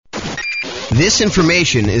This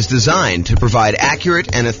information is designed to provide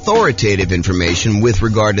accurate and authoritative information with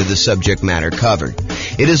regard to the subject matter covered.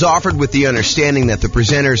 It is offered with the understanding that the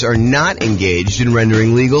presenters are not engaged in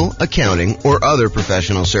rendering legal, accounting, or other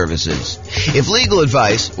professional services. If legal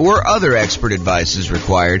advice or other expert advice is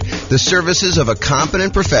required, the services of a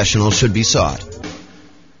competent professional should be sought.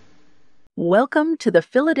 Welcome to the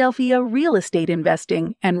Philadelphia Real Estate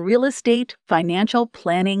Investing and Real Estate Financial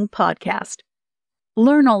Planning Podcast.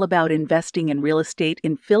 Learn all about investing in real estate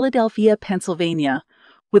in Philadelphia, Pennsylvania,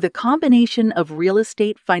 with a combination of real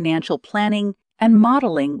estate financial planning and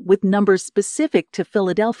modeling with numbers specific to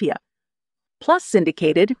Philadelphia, plus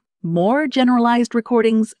syndicated, more generalized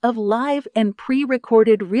recordings of live and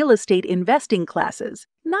pre-recorded real estate investing classes,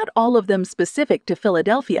 not all of them specific to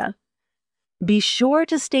Philadelphia. Be sure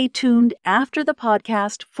to stay tuned after the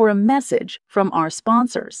podcast for a message from our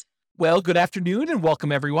sponsors. Well, good afternoon and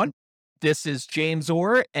welcome everyone. This is James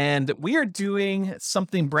Orr, and we are doing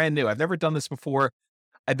something brand new. I've never done this before.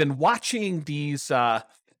 I've been watching these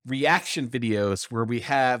reaction videos where we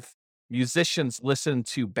have musicians listen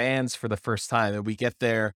to bands for the first time, and we get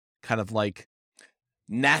their kind of like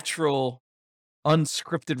natural,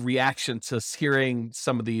 unscripted reaction to hearing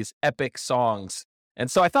some of these epic songs.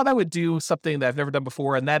 And so I thought I would do something that I've never done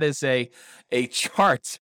before, and that is a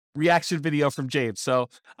chart reaction video from James. So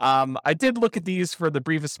I did look at these for the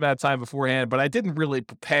briefest amount of time beforehand, but I didn't really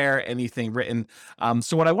prepare anything written.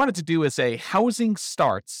 So what I wanted to do is a housing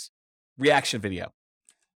starts reaction video.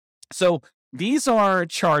 So these are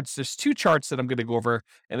charts. There's two charts that I'm going to go over,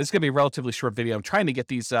 and it's going to be a relatively short video. I'm trying to get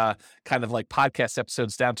these kind of like podcast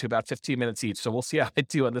episodes down to about 15 minutes each, so we'll see how I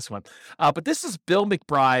do on this one. But this is Bill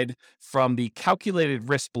McBride from the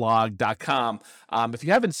calculatedriskblog.com. If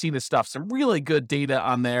you haven't seen his stuff, some really good data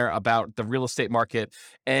on there about the real estate market.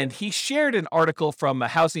 And he shared an article from a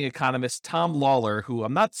housing economist, Tom Lawler, who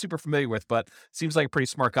I'm not super familiar with, but seems like a pretty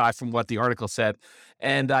smart guy from what the article said.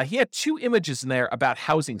 And he had two images in there about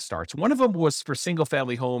housing starts. One of them was for single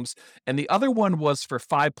family homes, and the other one was for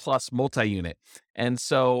 5+ multi-unit. And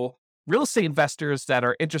so real estate investors that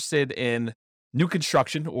are interested in new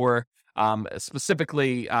construction or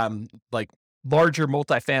specifically like larger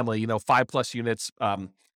multifamily, 5+ units, kind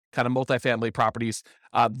of multifamily properties,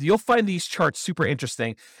 you'll find these charts super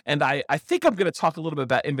interesting. And I think I'm going to talk a little bit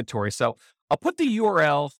about inventory. So I'll put the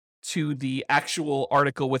URL to the actual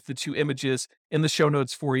article with the two images in the show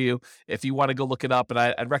notes for you if you want to go look it up. And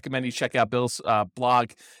I'd recommend you check out Bill's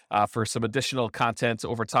blog for some additional content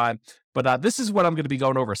over time. But this is what I'm going to be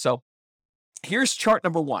going over. So here's chart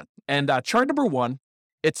number one. And chart number one,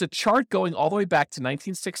 it's a chart going all the way back to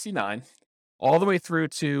 1969, all the way through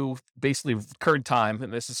to basically current time.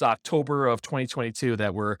 And this is October of 2022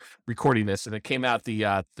 that we're recording this. And it came out,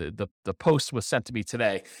 the post was sent to me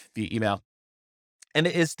today via email. And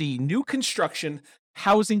it is the new construction,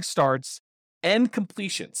 housing starts, and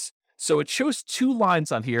completions. So it shows two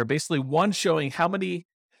lines on here, basically one showing how many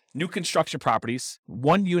new construction properties,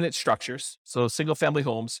 1-unit structures, so single family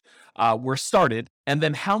homes, were started, and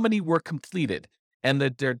then how many were completed. And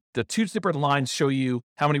the two different lines show you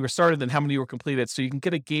how many were started and how many were completed. So you can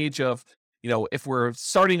get a gauge of, if we're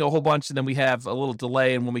starting a whole bunch and then we have a little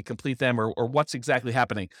delay and when we complete them or what's exactly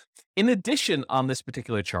happening. In addition, on this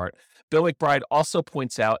particular chart, Bill McBride also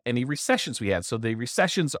points out any recessions we had. So the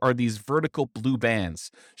recessions are these vertical blue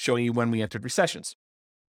bands showing you when we entered recessions.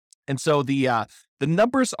 And so the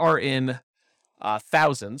numbers are in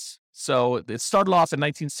thousands. So it started off in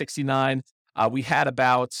 1969. We had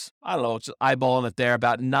about, just eyeballing it there,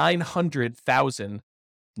 about 900,000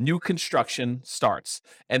 new construction starts,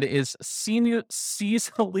 and it is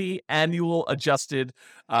seasonally annual adjusted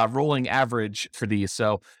rolling average for these.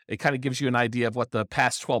 So it kind of gives you an idea of what the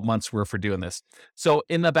past 12 months were for doing this. So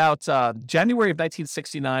in about January of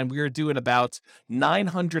 1969, we were doing about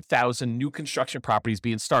 900,000 new construction properties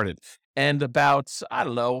being started, and about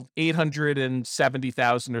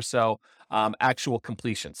 870,000 or so actual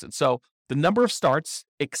completions. And so the number of starts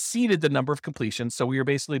exceeded the number of completions. So we were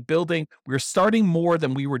basically we were starting more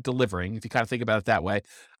than we were delivering, if you kind of think about it that way.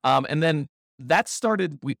 And then that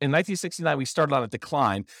started, in 1969, we started on a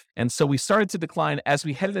decline. And so we started to decline as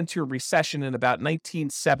we headed into a recession in about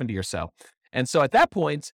 1970 or so. And so at that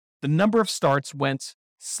point, the number of starts went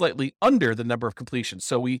slightly under the number of completions.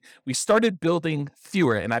 So we started building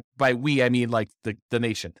fewer, and by we, I mean like the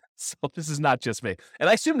nation. So this is not just me. And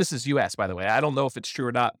I assume this is U.S., by the way. I don't know if it's true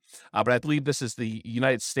or not, but I believe this is the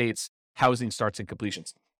United States housing starts and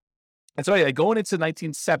completions. And so anyway, going into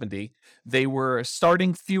 1970, they were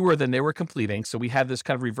starting fewer than they were completing. So we had this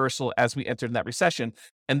kind of reversal as we entered that recession.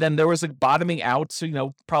 And then there was a bottoming out,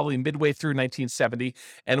 so, probably midway through 1970.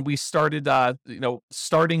 And we started,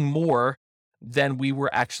 starting more than we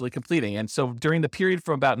were actually completing. And so during the period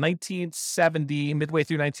from about 1970, midway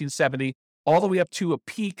through 1970, all the way up to a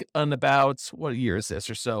peak on about, what year is this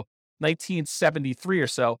or so, 1973 or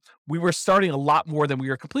so, we were starting a lot more than we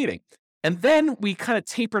were completing. And then we kind of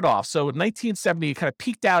tapered off. So 1970 kind of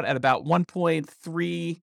peaked out at about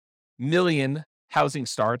 1.3 million housing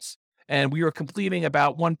starts. And we were completing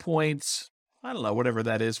about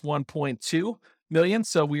 1.2 million.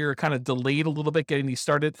 So we were kind of delayed a little bit getting these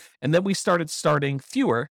started. And then we started starting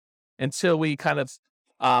fewer until we kind of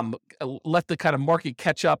let the kind of market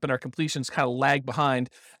catch up and our completions kind of lag behind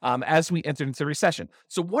as we entered into the recession.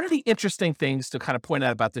 So one of the interesting things to kind of point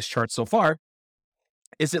out about this chart so far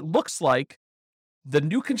is it looks like the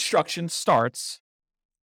new construction start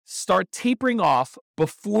tapering off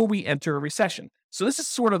before we enter a recession. So this is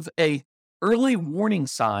sort of a early warning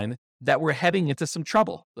sign that we're heading into some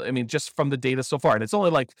trouble. I mean, just from the data so far. And it's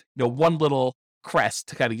only like, one little crest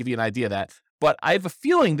to kind of give you an idea of that. But I have a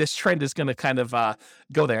feeling this trend is going to kind of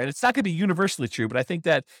go there. And it's not going to be universally true, but I think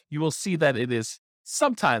that you will see that it is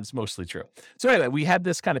sometimes mostly true. So anyway, we had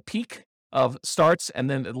this kind of peak of starts and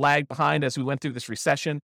then it lagged behind as we went through this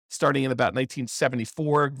recession, starting in about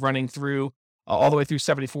 1974, running through all the way through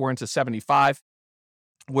 74 into 75,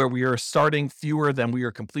 where we are starting fewer than we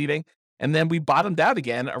are completing. And then we bottomed out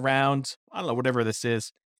again around, I don't know, whatever this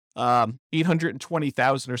is,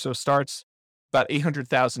 820,000 or so starts, about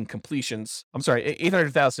 800,000 completions. I'm sorry,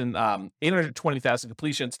 820,000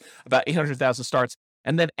 completions, about 800,000 starts.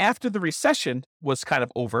 And then after the recession was kind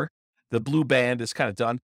of over, the blue band is kind of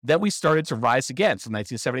done, then we started to rise again from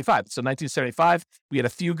 1975. So 1975, we had a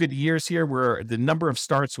few good years here where the number of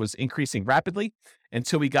starts was increasing rapidly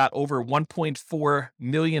until we got over 1.4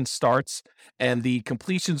 million starts and the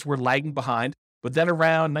completions were lagging behind. But then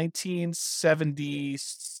around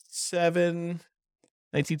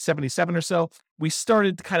 1977 or so, we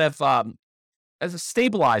started to kind of as a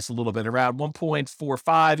stabilize a little bit around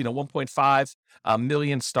 1.45, 1.5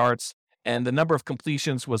 million starts. And the number of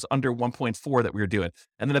completions was under 1.4 that we were doing.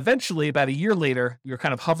 And then eventually, about a year later, we were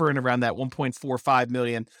kind of hovering around that 1.45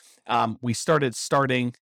 million.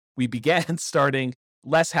 We began starting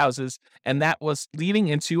less houses, and that was leading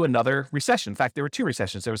into another recession. In fact, there were two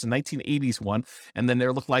recessions. There was a 1980s one, and then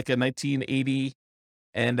there looked like a 1980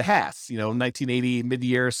 and a half, 1980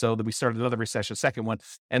 mid-year, so that we started another recession, second one.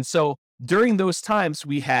 And so during those times,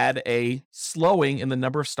 we had a slowing in the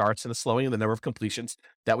number of starts and a slowing in the number of completions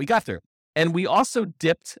that we got through. And we also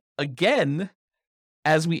dipped again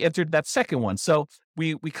as we entered that second one. So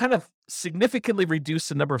we kind of significantly reduced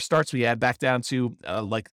the number of starts we had back down to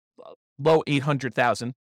low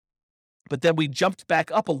 800,000. But then we jumped back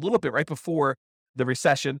up a little bit right before the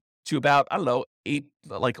recession to about,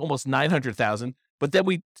 almost 900,000. But then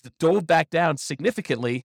we dove back down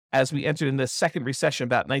significantly as we entered in the second recession,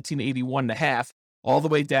 about 1981 and a half, all the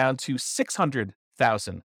way down to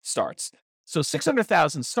 600,000 starts. So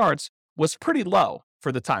 600,000 starts was pretty low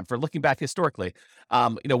for the time, for looking back historically.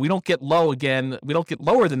 We don't get lower than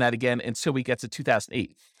that again until we get to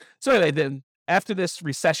 2008. So anyway, then after this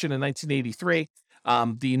recession in 1983,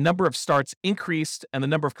 the number of starts increased and the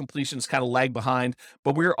number of completions kind of lagged behind,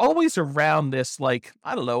 but we were always around this, a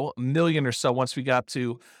million or so once we got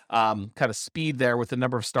to kind of speed there with the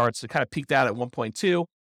number of starts. It kind of peaked out at 1.2.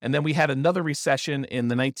 And then we had another recession in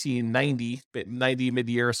the 1990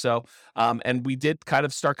 mid-year or so, and we did kind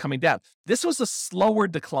of start coming down. This was a slower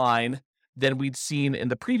decline than we'd seen in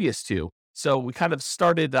the previous two. So we kind of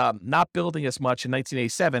started not building as much in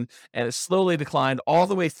 1987, and it slowly declined all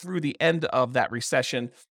the way through the end of that recession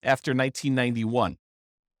after 1991.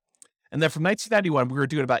 And then from 1991, we were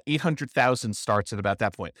doing about 800,000 starts at about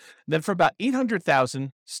that point. And then from about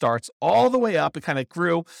 800,000 starts all the way up, it kind of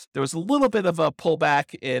grew. There was a little bit of a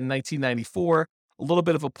pullback in 1994, a little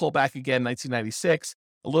bit of a pullback again in 1996,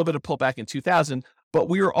 a little bit of pullback in 2000, but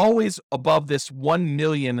we were always above this 1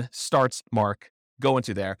 million starts mark going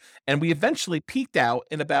to there. And we eventually peaked out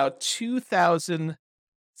in about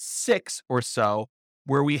 2006 or so,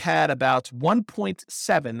 where we had about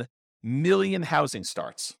 1.7 million housing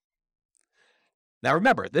starts. Now,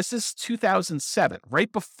 remember, this is 2007,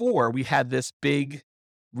 right before we had this big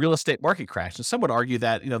real estate market crash. And some would argue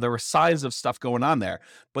that, there were signs of stuff going on there,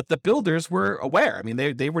 but the builders were aware. I mean,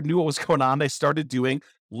 they knew what was going on. They started doing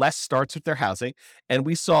less starts with their housing. And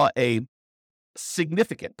we saw a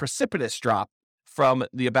significant, precipitous drop from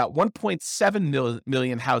the about 1.7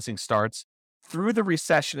 million housing starts through the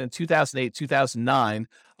recession in 2008, 2009,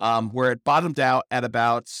 where it bottomed out at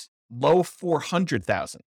about low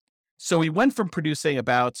 400,000. So we went from producing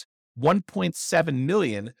about 1.7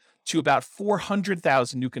 million to about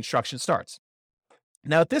 400,000 new construction starts.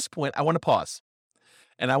 Now, at this point, I want to pause.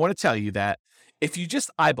 And I want to tell you that if you just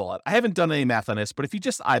eyeball it, I haven't done any math on this, but if you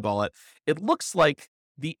just eyeball it, it looks like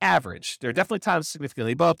the average, there are definitely times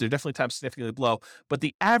significantly above, there are definitely times significantly below, but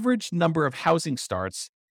the average number of housing starts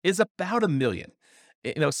is about 1 million.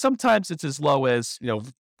 Sometimes it's as low as,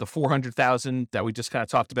 the 400,000 that we just kind of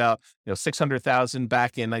talked about, 600,000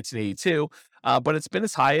 back in 1982. But it's been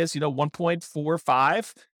as high as, 1.45.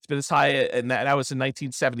 It's been as high, and that was in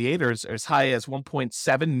 1978, or as high as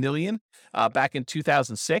 1.7 million back in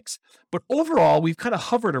 2006. But overall, we've kind of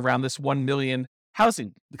hovered around this 1 million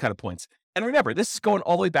housing kind of points. And remember, this is going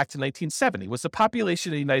all the way back to 1970. Was the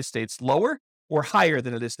population of the United States lower or higher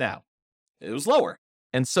than it is now? It was lower.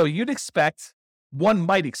 And so one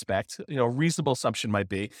might expect, a reasonable assumption might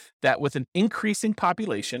be that with an increasing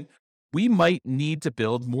population, we might need to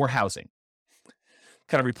build more housing,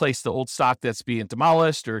 kind of replace the old stock that's being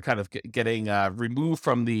demolished or kind of getting removed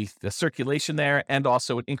from the circulation there, and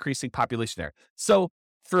also an increasing population there. So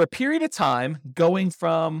for a period of time, going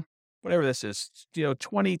from whatever this is,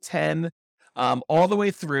 2010, all the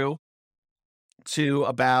way through to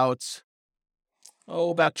about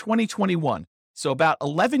 2021. So about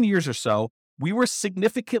 11 years or so, we were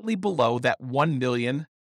significantly below that 1 million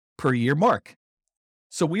per year mark.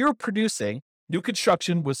 So we were producing, new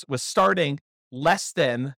construction was starting less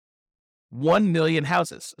than 1 million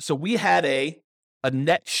houses. So we had a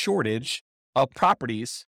net shortage of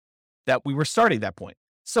properties that we were starting at that point.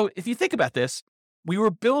 So if you think about this, we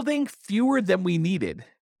were building fewer than we needed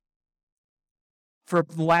for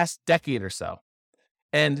the last decade or so.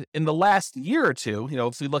 And in the last year or two,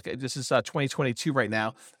 if we look at, this is 2022 right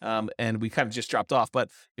now, and we kind of just dropped off. But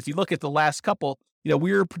if you look at the last couple,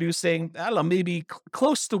 we were producing, I don't know, maybe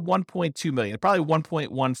close to 1.2 million, probably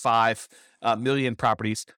 1.15 million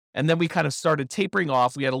properties. And then we kind of started tapering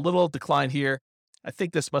off. We had a little decline here. I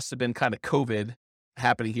think this must have been kind of COVID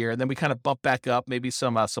happening here. And then we kind of bumped back up, maybe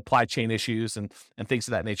some supply chain issues and things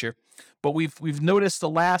of that nature. But we've noticed the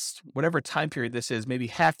last, whatever time period this is, maybe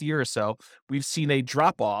half year or so, we've seen a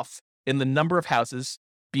drop off in the number of houses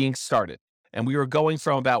being started. And we were going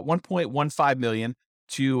from about 1.15 million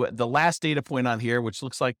to the last data point on here, which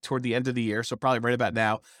looks like toward the end of the year. So probably right about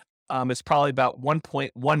now, it's probably about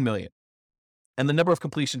 1.1 million. And the number of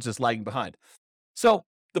completions is lagging behind. So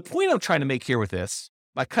the point I'm trying to make here with this,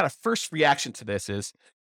 my kind of first reaction to this is,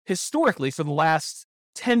 historically, for the last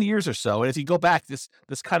 10 years or so, and if you go back, this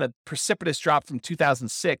kind of precipitous drop from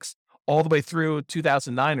 2006 all the way through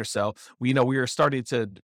 2009 or so, we were starting to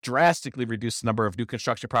drastically reduce the number of new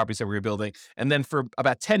construction properties that we were building. And then for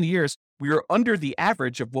about 10 years, we were under the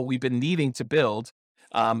average of what we've been needing to build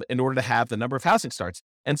in order to have the number of housing starts.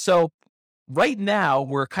 And so right now,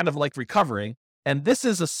 we're kind of like recovering. And this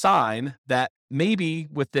is a sign that maybe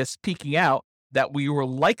with this peaking out, that we will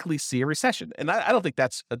likely see a recession. And I don't think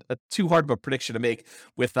that's a too hard of a prediction to make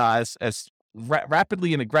with as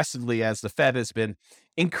rapidly and aggressively as the Fed has been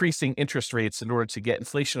increasing interest rates in order to get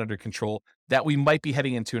inflation under control, that we might be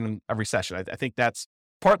heading into a recession. I think that's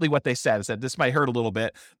partly what they said, is that this might hurt a little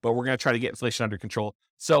bit, but we're going to try to get inflation under control.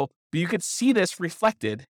 So, but you could see this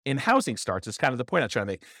reflected in housing starts is kind of the point I'm trying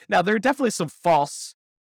to make. Now, there are definitely some false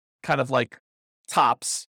kind of like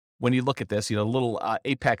tops when you look at this, a little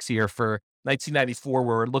apex here for 1994,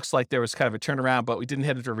 where it looks like there was kind of a turnaround, but we didn't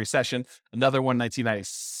head into a recession. Another one,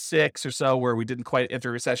 1996 or so, where we didn't quite enter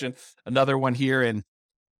a recession. Another one here in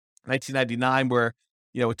 1999, where,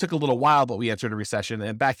 it took a little while, but we entered a recession.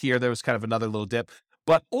 And back here, there was kind of another little dip.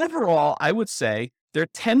 But overall, I would say there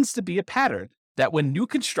tends to be a pattern that when new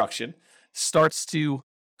construction starts to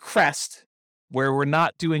crest, where we're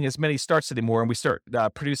not doing as many starts anymore, and we start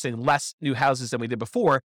producing less new houses than we did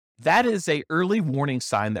before, that is a early warning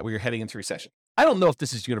sign that we are heading into recession. I don't know if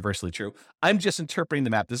this is universally true. I'm just interpreting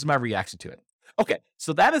the map. This is my reaction to it. Okay,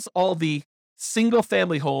 so that is all the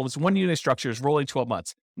single-family homes, one-unit structures, rolling 12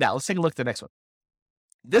 months. Now, let's take a look at the next one.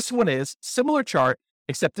 This one is similar chart,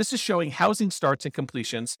 except this is showing housing starts and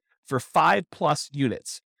completions for 5+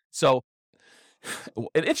 units. So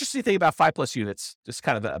an interesting thing about 5+ units, just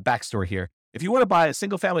kind of a backstory here. If you want to buy a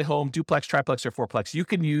single family home, duplex, triplex, or fourplex, you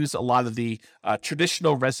can use a lot of the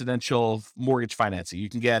traditional residential mortgage financing. You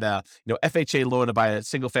can get a FHA loan to buy a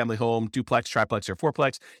single family home, duplex, triplex, or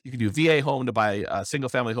fourplex. You can do VA home to buy a single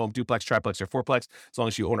family home, duplex, triplex, or fourplex, as long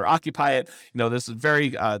as you own or occupy it. This is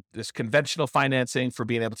very this conventional financing for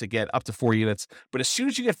being able to get up to 4 units. But as soon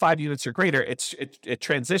as you get 5 units or greater, it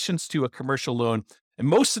transitions to a commercial loan. And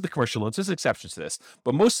most of the commercial loans, there's exceptions to this,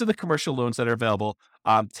 but most of the commercial loans that are available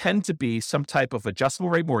tend to be some type of adjustable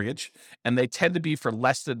rate mortgage, and they tend to be for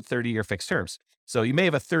less than 30-year fixed terms. So you may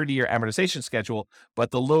have a 30-year amortization schedule, but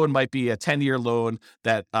the loan might be a 10-year loan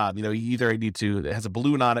that you either need to, it has a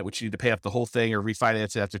balloon on it, which you need to pay up the whole thing or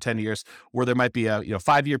refinance it after 10 years, or there might be a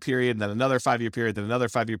 5-year period, and then another 5-year period, then another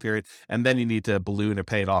 5-year period, and then you need to balloon or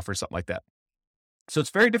pay it off or something like that. So it's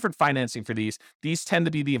very different financing for these. These tend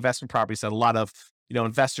to be the investment properties that a lot of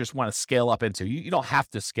investors want to scale up into. You don't have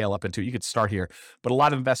to scale up into it. You could start here, but a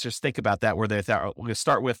lot of investors think about that, where they thought, we're going to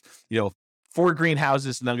start with 4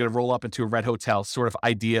 greenhouses, and then I'm going to roll up into a red hotel sort of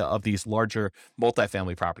idea of these larger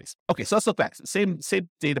multifamily properties. Okay, so let's look back. Same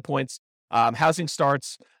data points. Housing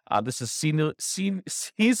starts. This is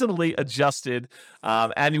seasonally adjusted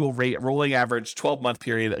annual rate, rolling average, 12-month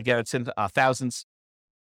period. Again, it's in thousands.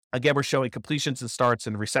 Again, we're showing completions and starts,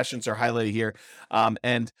 and recessions are highlighted here.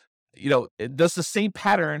 Does the same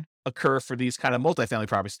pattern occur for these kind of multifamily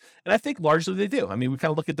properties? And I think largely they do. I mean, we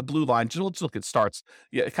kind of look at the blue line, just look at starts.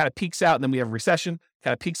 It kind of peaks out, and then we have a recession,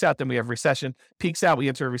 kind of peaks out, then we have recession, peaks out, we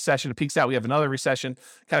enter a recession, peaks out, we have another recession,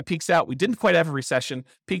 kind of peaks out, we didn't quite have a recession,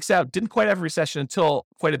 peaks out, didn't quite have a recession until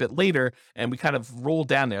quite a bit later, and we kind of rolled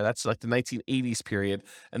down there. That's like the 1980s period.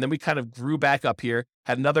 And then we kind of grew back up here,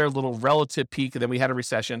 had another little relative peak, and then we had a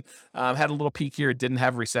recession, had a little peak here, didn't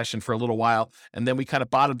have a recession for a little while, and then we kind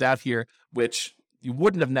of bottomed out here, which you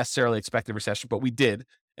wouldn't have necessarily expected a recession, but we did.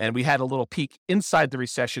 And we had a little peak inside the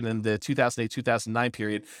recession in the 2008-2009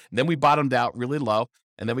 period. And then we bottomed out really low.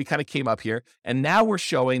 And then we kind of came up here. And now we're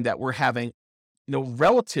showing that we're having,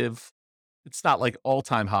 relative, it's not like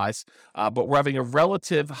all-time highs, but we're having a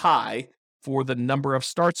relative high for the number of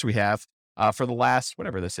starts we have for the last,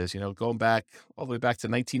 whatever this is, going back all the way back to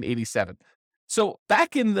 1987. So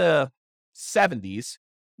back in the 70s,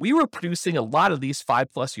 we were producing a lot of these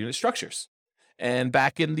 5+ unit structures. And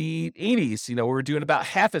back in the 80s, we were doing about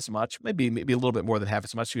half as much, maybe a little bit more than half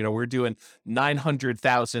as much. We were doing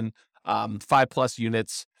 900,000 5+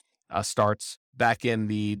 units starts back in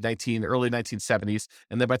the early 1970s.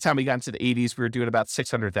 And then by the time we got into the 80s, we were doing about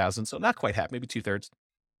 600,000. So not quite half, maybe 2/3.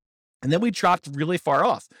 And then we dropped really far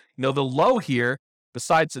off. The low here,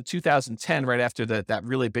 besides the 2010, right after that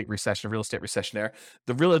really big recession, real estate recession there,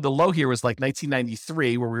 the low here was like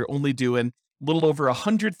 1993, where we were only doing little over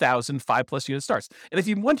 100,000 5+ unit starts. And if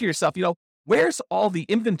you wonder to yourself, where's all the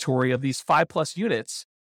inventory of these 5+ units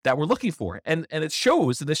that we're looking for? And it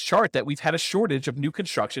shows in this chart that we've had a shortage of new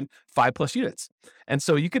construction 5+ units. And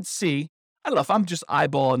so you could see, I don't know if I'm just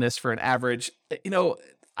eyeballing this for an average, the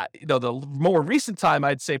more recent time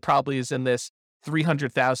I'd say probably is in this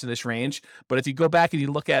 300,000-ish range. But if you go back and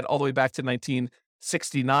you look at all the way back to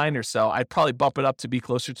 1969 or so, I'd probably bump it up to be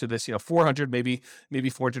closer to this, 400, maybe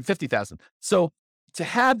 450,000. So to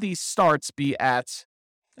have these starts be at,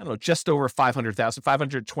 just over 500,000,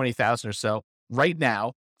 520,000 or so right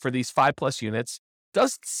now for these 5+ units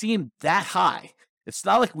doesn't seem that high. It's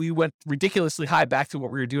not like we went ridiculously high back to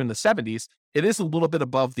what we were doing in the 70s. It is a little bit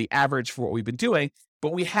above the average for what we've been doing,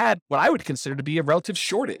 but we had what I would consider to be a relative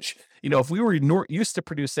shortage. If we were used to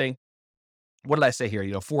producing, what did I say here?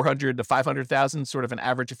 400 to 500,000, sort of an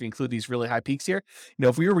average if you include these really high peaks here.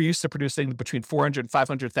 If we were used to producing between 400 and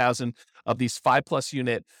 500,000 of these 5+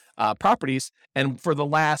 unit properties, and for the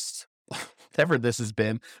last, whatever this has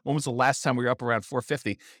been, when was the last time we were up around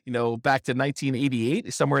 450? Back to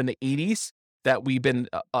 1988, somewhere in the 80s, that we've been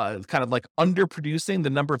kind of like underproducing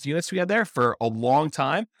the number of units we had there for a long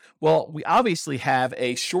time. Well, we obviously have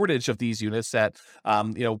a shortage of these units that,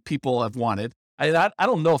 people have wanted. I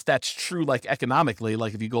don't know if that's true, like economically,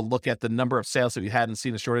 like if you go look at the number of sales that we had and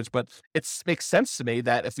seen a shortage, but it makes sense to me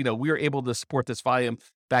that if, we were able to support this volume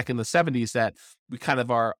back in the 70s, that we kind of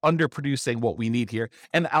are underproducing what we need here.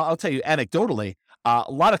 And I'll tell you anecdotally, a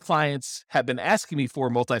lot of clients have been asking me for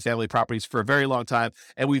multifamily properties for a very long time,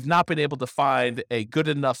 and we've not been able to find a good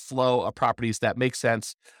enough flow of properties that make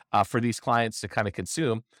sense for these clients to kind of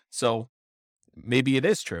consume. So maybe it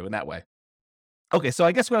is true in that way. Okay, so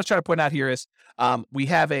I guess what I was trying to point out here is we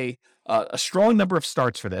have a strong number of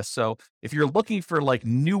starts for this. So if you're looking for like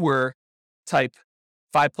newer type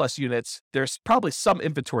 5+ units, there's probably some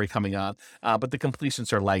inventory coming on, but the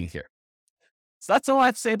completions are lagging here. So that's all I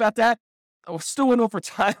have to say about that. I still went over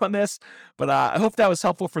time on this, but I hope that was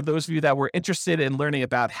helpful for those of you that were interested in learning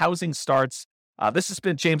about housing starts. This has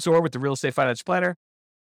been James Orr with the Real Estate Financial Planner.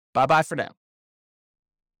 Bye-bye for now.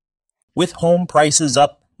 With home prices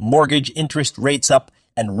up, mortgage interest rates up,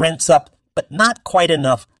 and rents up, but not quite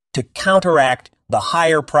enough to counteract the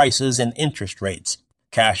higher prices and interest rates.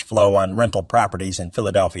 Cash flow on rental properties in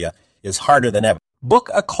Philadelphia is harder than ever. Book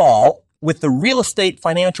a call with the Real Estate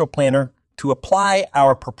Financial Planner to apply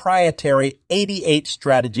our proprietary 88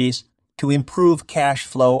 strategies to improve cash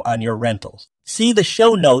flow on your rentals. See the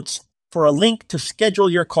show notes for a link to schedule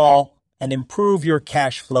your call and improve your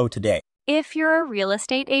cash flow today. If you're a real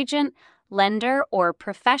estate agent, lender, or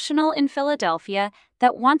professional in Philadelphia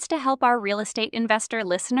that wants to help our real estate investor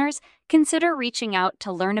listeners, consider reaching out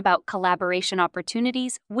to learn about collaboration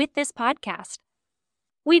opportunities with this podcast.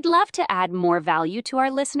 We'd love to add more value to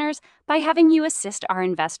our listeners by having you assist our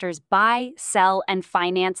investors buy, sell, and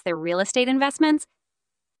finance their real estate investments.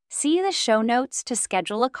 See the show notes to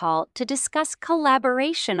schedule a call to discuss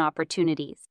collaboration opportunities.